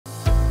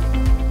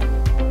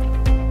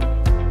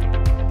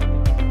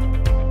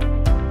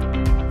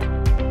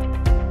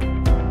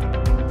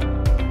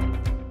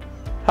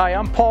Hi,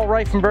 I'm Paul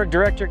Rifenberg,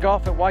 Director of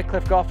Golf at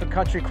Wycliffe Golf and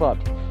Country Club.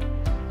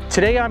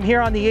 Today I'm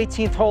here on the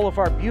 18th hole of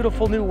our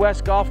beautiful new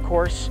West Golf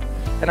Course,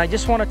 and I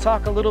just want to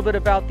talk a little bit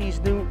about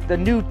the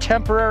new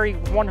temporary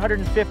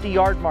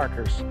 150-yard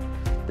markers.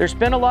 There's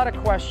been a lot of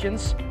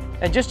questions,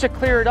 and just to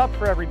clear it up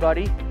for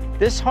everybody,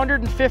 this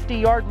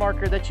 150-yard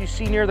marker that you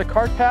see near the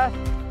cart path,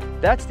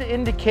 that's to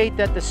indicate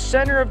that the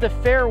center of the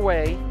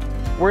fairway,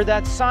 where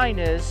that sign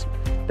is,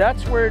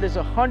 that's where it is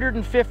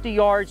 150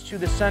 yards to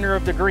the center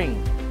of the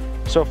green.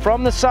 So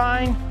from the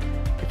sign,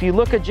 if you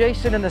look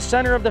adjacent in the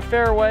center of the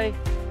fairway,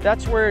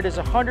 that's where it is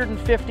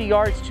 150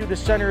 yards to the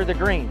center of the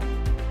green.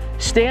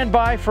 Stand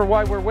by for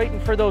while we're waiting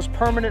for those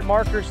permanent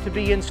markers to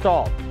be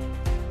installed.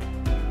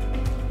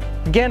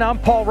 Again, I'm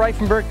Paul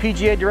Rifenberg,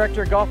 PGA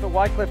Director of Golf at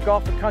Wycliffe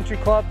Golf and Country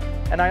Club,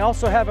 and I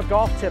also have a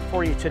golf tip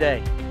for you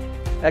today.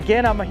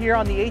 Again, I'm here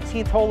on the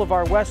 18th hole of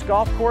our West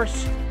Golf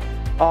Course.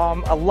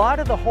 A lot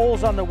of the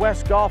holes on the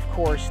West Golf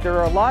Course, there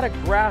are a lot of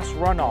grass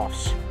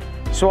runoffs.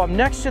 So I'm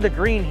next to the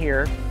green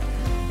here,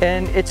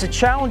 and it's a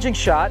challenging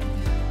shot.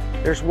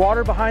 There's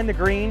water behind the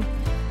green.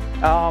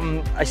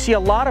 I see a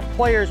lot of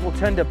players will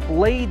tend to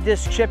blade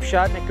this chip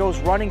shot and it goes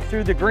running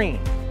through the green.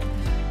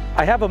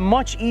 I have a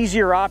much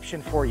easier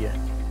option for you,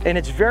 and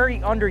it's very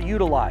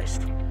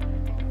underutilized.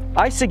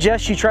 I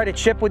suggest you try to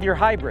chip with your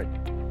hybrid.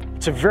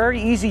 It's a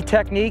very easy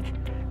technique,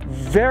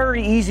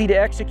 very easy to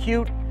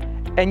execute,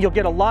 and you'll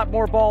get a lot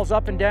more balls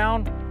up and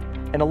down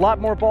and a lot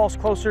more balls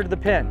closer to the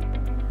pin.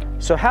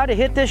 So how to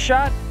hit this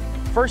shot?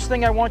 First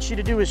thing I want you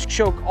to do is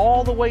choke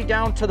all the way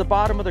down to the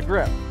bottom of the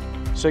grip.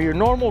 So your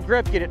normal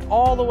grip, get it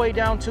all the way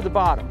down to the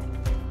bottom,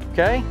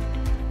 okay?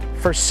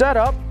 For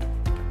setup,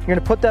 you're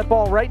gonna put that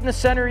ball right in the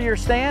center of your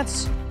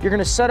stance. You're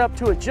gonna set up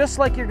to it just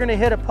like you're gonna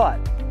hit a putt.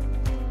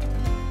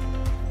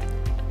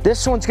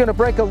 This one's gonna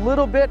break a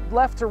little bit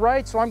left to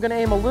right, so I'm gonna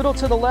aim a little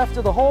to the left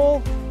of the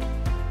hole.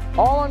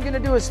 All I'm gonna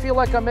do is feel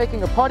like I'm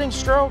making a putting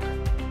stroke.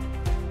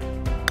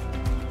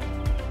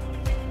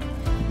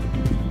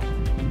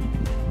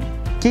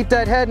 Keep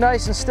that head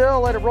nice and still,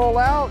 let it roll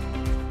out.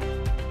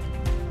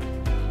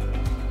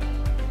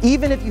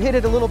 Even if you hit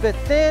it a little bit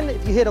thin,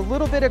 if you hit a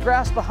little bit of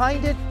grass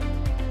behind it,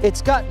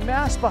 it's got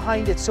mass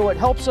behind it, so it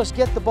helps us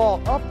get the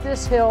ball up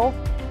this hill,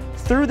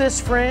 through this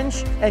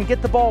fringe, and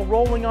get the ball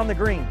rolling on the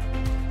green.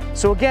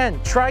 So again,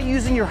 try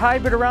using your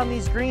hybrid around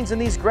these greens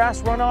and these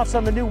grass runoffs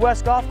on the new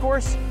West Golf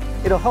Course.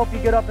 It'll help you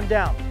get up and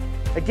down.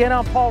 Again,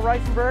 I'm Paul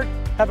Rifenberg.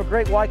 Have a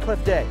great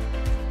Wycliffe day.